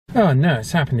Oh no,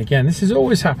 it's happened again. This is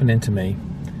always happening to me.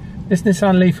 This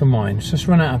Nissan Leaf of mine has just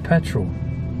run out of petrol.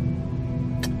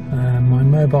 My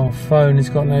mobile phone has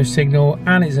got no signal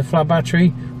and it's a flat battery.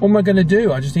 What am I going to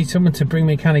do? I just need someone to bring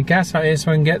me a can of gas out here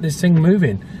so I can get this thing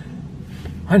moving.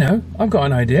 I know, I've got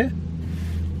an idea.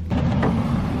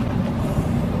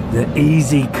 The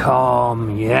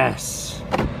Easi-Com, yes.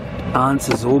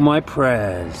 Answers all my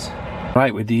prayers.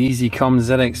 Right, with the Easi-Com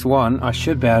ZX-1, I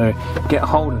should be able to get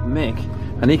hold of Mick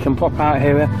and he can pop out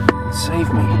here and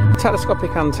save me.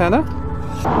 Telescopic antenna.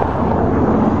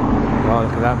 Oh,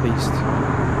 look at that beast.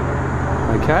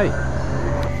 Okay.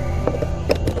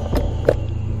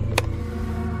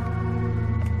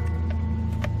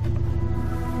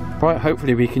 Right,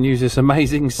 hopefully we can use this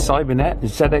amazing Cybernet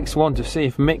ZX-1 to see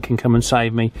if Mick can come and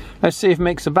save me. Let's see if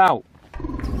Mick's about.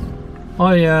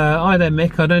 Hi there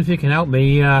Mick, I don't know if you can help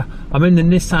me. I'm in the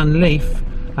Nissan Leaf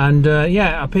and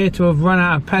yeah, I appear to have run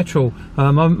out of petrol.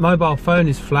 My mobile phone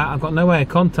is flat, I've got no way of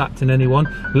contacting anyone.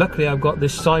 Luckily I've got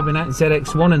this Cybernet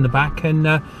ZX-1 in the back and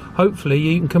hopefully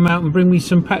you can come out and bring me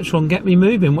some petrol and get me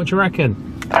moving. What do you reckon?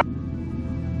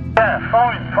 Yeah,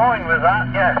 fine with that,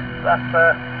 yes. That's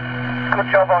good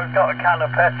job I've got a can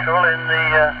of petrol in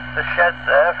the shed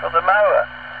there for the mower.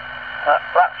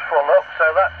 That's full up, so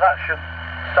that should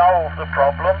solve the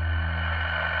problem.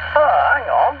 Oh, hang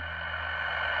on.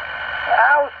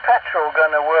 How's petrol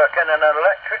going to work in an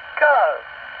electric car?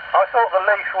 I thought the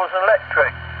Leaf was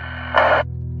electric.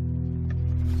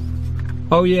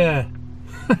 Oh yeah.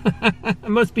 It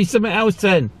must be something else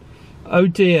then. Oh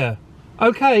dear.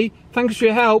 Okay, thanks for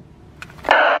your help.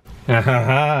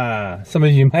 Some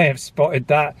of you may have spotted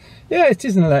that. Yeah, it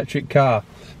is an electric car.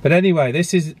 But anyway,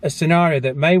 this is a scenario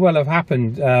that may well have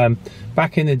happened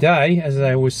back in the day, as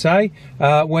they always say,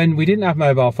 when we didn't have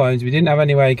mobile phones, we didn't have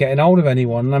any way of getting hold of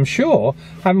anyone. And I'm sure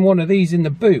having one of these in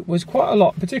the boot was quite a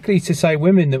lot, particularly to say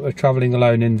women that were travelling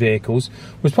alone in vehicles,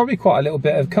 was probably quite a little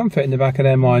bit of comfort in the back of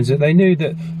their minds that they knew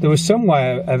that there was some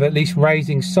way of at least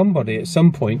raising somebody at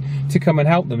some point to come and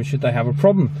help them should they have a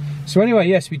problem. So anyway,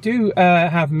 yes, we do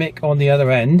have Mick on the other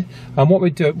end, and what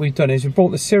we've done is we've brought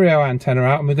the stereo antenna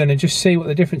out and we're going to just see what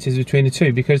the difference is between the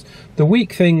two, because the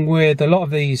weak thing with a lot of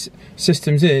these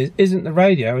systems isn't the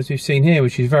radio, as we've seen here,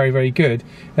 which is very good.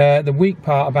 The weak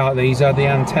part about these are the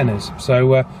antennas.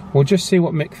 So we'll just see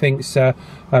what Mick thinks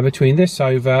between this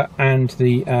over and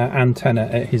the antenna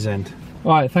at his end.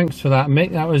 Right, thanks for that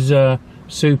Mick, that was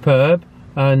superb,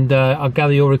 and I'll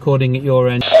gather you're recording at your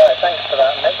end. Thanks for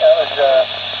that Mick, that was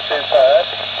superb,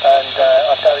 and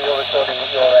I'll gather you're recording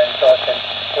at your end so I can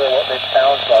hear what this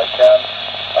sounds like.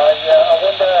 I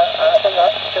wonder, I think I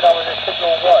said I was a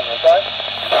signal 1, was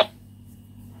I?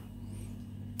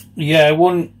 Yeah,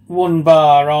 one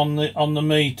bar on the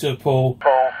meter, Paul. But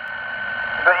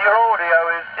your audio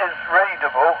is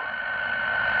readable,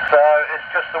 so it's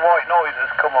just the white noise has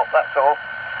come up, that's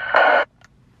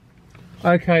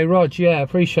all. Okay, Rog, yeah,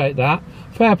 appreciate that.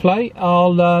 Fair play.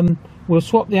 We'll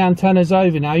swap the antennas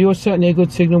over now. You're certainly a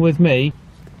good signal with me.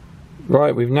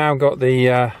 Right, we've now got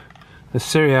the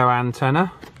stereo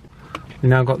antenna. We've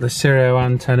now got the stereo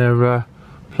antenna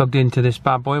plugged into this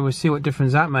bad boy. We'll see what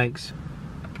difference that makes.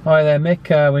 Hi there Mick,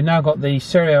 we've now got the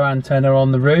stereo antenna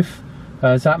on the roof.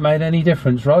 Has that made any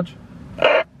difference, Rog?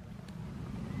 Yes,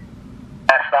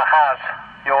 that has.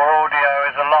 Your audio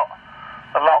is a lot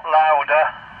louder.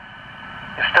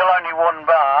 It's still only 1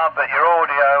 bar, but your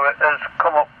audio has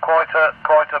come up quite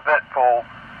a bit, Paul.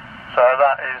 So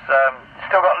that is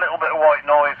still got a little bit of white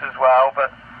noise as well,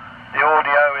 but the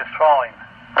audio is fine.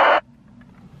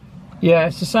 Yeah,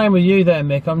 it's the same with you there,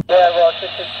 Mick. Yeah, Rod,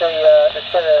 this is the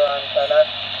stereo antenna,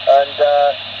 and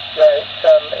yeah,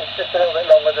 it's just a little bit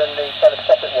longer than the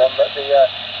telescopic one, but the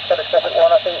telescopic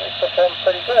one I think it's performed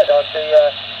pretty good. I'd be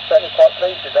certainly quite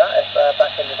pleased with that if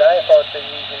back in the day if I'd been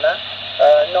using that.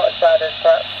 Not as bad as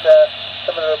perhaps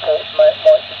some of the reports might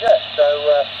suggest, so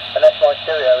unless my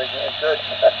stereo isn't as good,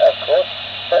 of course.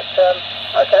 But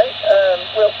okay,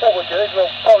 what we'll do is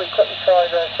we'll probably quickly try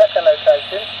the second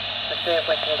location to see if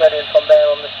we can get in from there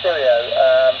on the stereo.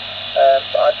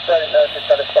 I don't know if the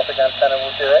telescopic antenna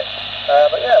will do it,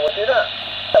 but yeah, we'll do that.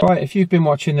 Right, if you've been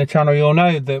watching the channel, you'll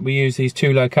know that we use these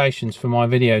 2 locations for my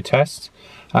video tests.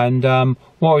 And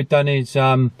what we've done is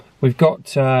we've got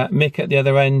Mick at the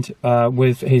other end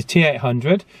with his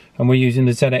T800, and we're using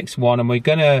the ZX-1, and we're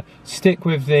going to stick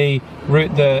with the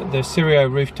stereo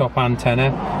rooftop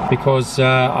antenna because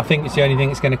I think it's the only thing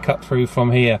that's going to cut through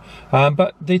from here.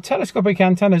 But the telescopic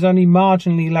antenna is only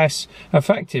marginally less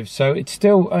effective, so it's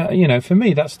still, you know, for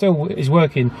me that still is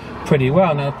working pretty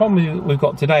well. Now the problem we've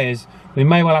got today is we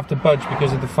may well have to budge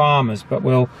because of the farmers, but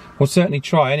we'll certainly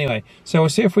try anyway. So we'll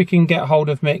see if we can get hold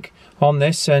of Mick on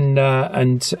this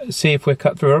and see if we're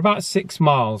cut through. We're about 6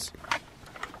 miles.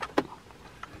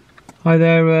 Hi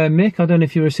there, Mick. I don't know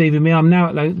if you're receiving me. I'm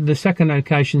now at the second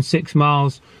location, 6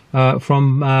 miles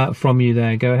from you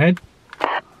there. Go ahead. Yeah,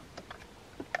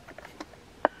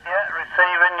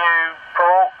 receiving you,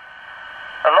 Paul.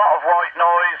 A lot of white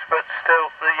noise, but still,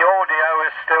 the audio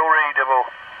is still readable.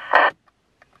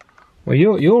 Well,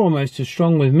 you're almost as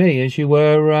strong with me as you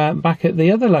were back at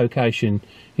the other location.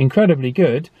 Incredibly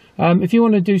good. If you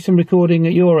want to do some recording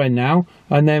at your end now,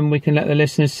 and then we can let the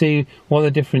listeners see what the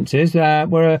difference is.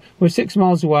 We're 6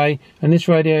 miles away, and this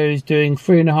radio is doing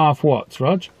 3.5 watts,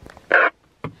 Rog.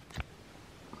 Yeah,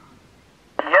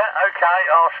 okay,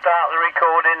 I'll start the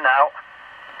recording now.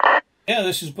 Yeah,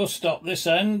 this is bus stop this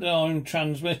end. I'm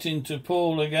transmitting to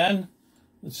Paul again,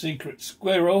 the secret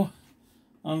squirrel,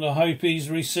 and I hope he's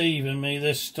receiving me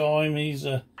this time. He's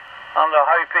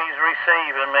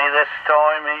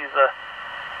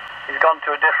gone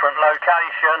to a different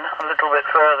location, a little bit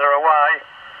further away,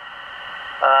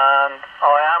 and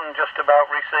I am just about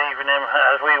receiving him,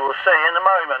 as we will see in a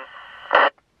moment.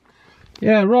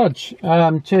 Yeah, Rog,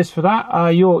 cheers for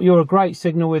that. You're a great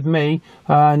signal with me,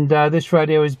 and this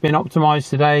radio has been optimised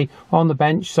today on the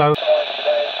bench, so...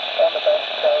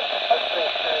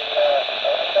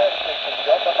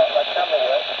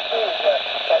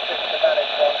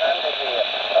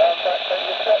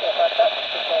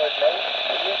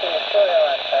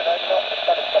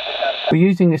 We're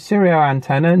using a stereo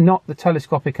antenna, not the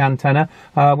telescopic antenna,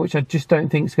 which I just don't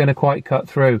think is going to quite cut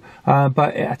through.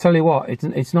 But I tell you what,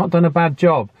 it's not done a bad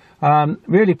job.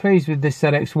 Really pleased with this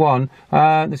ZX-1.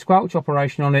 The squelch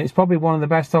operation on it is probably one of the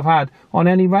best I've had on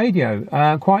any radio.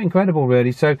 Quite incredible,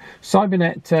 really. So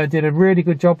Cybernet did a really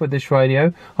good job with this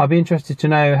radio. I'd be interested to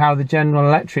know how the General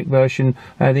Electric version,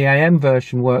 the AM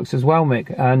version, works as well,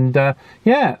 Mick. And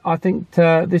yeah, I think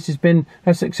this has been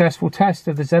a successful test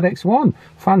of the ZX-1.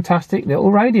 Fantastic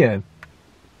little radio.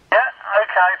 Yeah,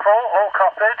 okay, Paul, all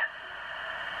copied.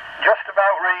 Just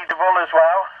about readable as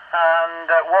well, and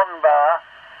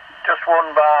just one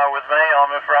bar with me,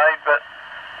 I'm afraid, but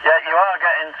yeah, you are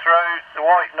getting through. The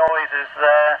white noise is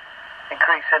there,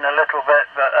 increasing a little bit,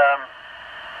 but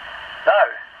no,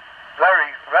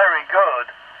 very, very good,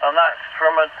 and that's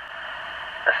from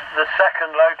the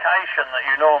second location that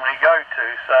you normally go to.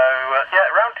 So yeah,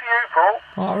 round to you, Paul.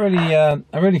 Well,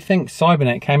 I really think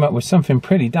Cybernet came up with something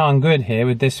pretty darn good here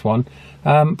with this one.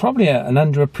 Probably an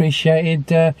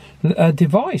underappreciated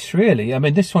device, really. I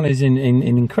mean, this one is in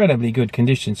incredibly good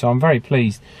condition, so I'm very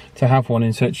pleased to have one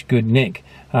in such good nick,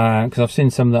 because I've seen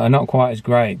some that are not quite as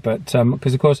great, but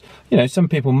because of course, you know, some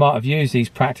people might have used these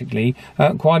practically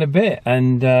quite a bit,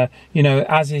 and you know,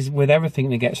 as is with everything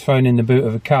that gets thrown in the boot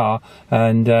of a car,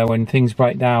 and when things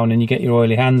break down and you get your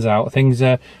oily hands out, things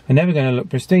are never going to look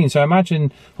pristine. So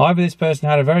imagine either this person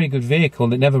had a very good vehicle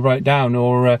that never broke down,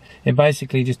 or it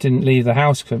basically just didn't leave the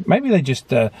house. Maybe they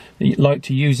just like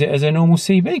to use it as a normal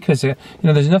CB, because you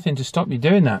know, there's nothing to stop you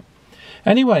doing that.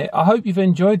 Anyway, I hope you've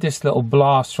enjoyed this little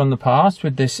blast from the past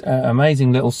with this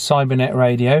amazing little Cybernet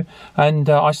radio, and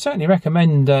I certainly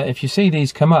recommend, if you see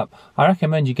these come up, I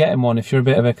recommend you getting one if you're a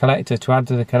bit of a collector, to add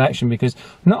to the collection, because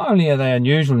not only are they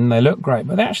unusual and they look great,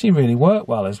 but they actually really work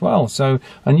well as well. So,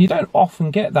 and you don't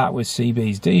often get that with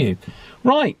CBs, do you?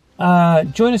 Right.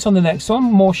 Join us on the next one.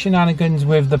 More shenanigans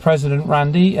with the President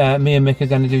Randy. Me and Mick are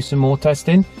going to do some more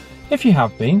testing. If you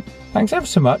have been, thanks ever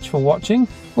so much for watching.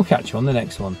 We'll catch you on the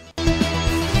next one.